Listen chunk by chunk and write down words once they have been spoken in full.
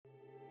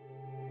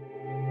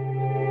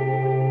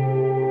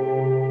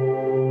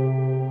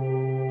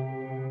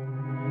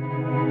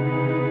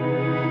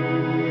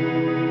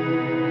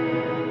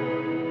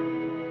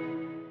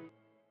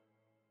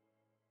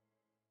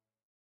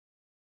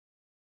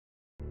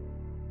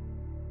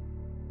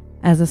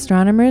As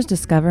astronomers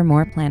discover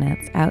more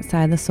planets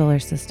outside the solar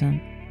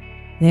system,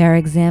 they are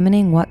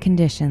examining what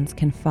conditions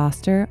can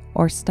foster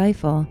or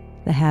stifle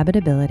the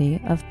habitability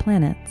of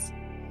planets.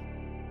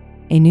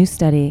 A new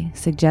study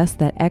suggests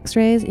that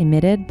X-rays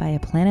emitted by a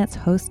planet's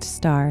host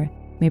star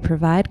may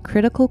provide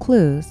critical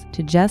clues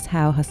to just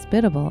how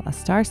hospitable a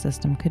star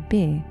system could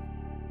be.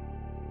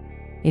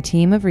 A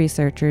team of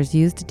researchers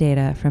used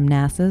data from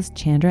NASA's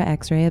Chandra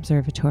X-ray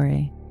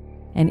Observatory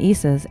and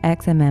ESA's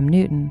XMM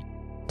Newton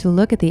to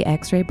look at the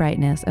X-ray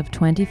brightness of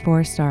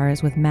 24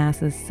 stars with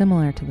masses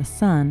similar to the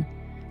Sun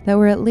that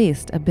were at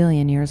least 1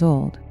 billion years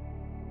old.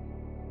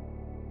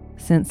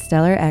 Since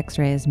stellar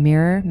X-rays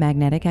mirror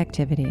magnetic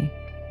activity,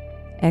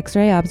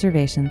 X-ray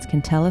observations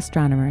can tell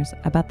astronomers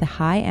about the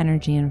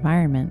high-energy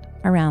environment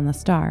around the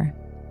star.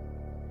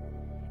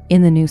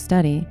 In the new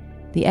study,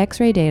 the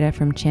X-ray data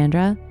from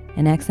Chandra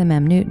and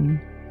XMM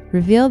Newton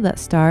revealed that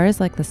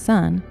stars like the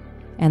Sun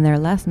and their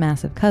less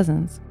massive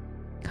cousins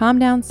calm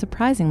down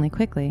surprisingly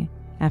quickly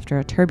after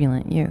a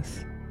turbulent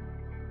youth.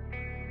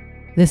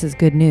 This is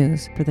good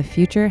news for the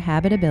future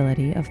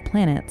habitability of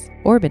planets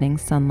orbiting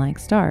Sun-like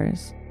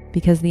stars,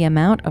 because the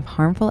amount of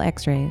harmful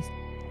X-rays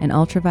and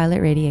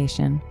ultraviolet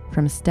radiation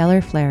from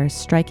stellar flares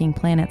striking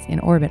planets in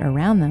orbit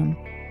around them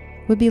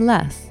would be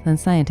less than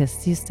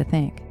scientists used to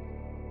think.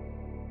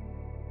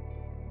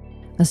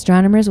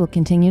 Astronomers will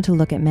continue to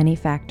look at many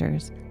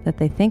factors that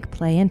they think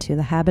play into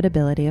the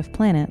habitability of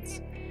planets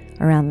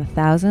around the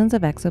thousands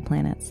of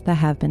exoplanets that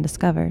have been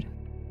discovered.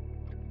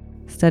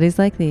 Studies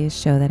like these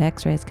show that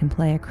X-rays can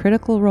play a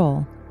critical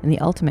role in the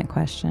ultimate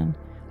question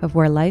of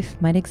where life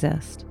might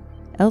exist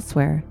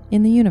elsewhere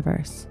in the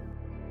universe.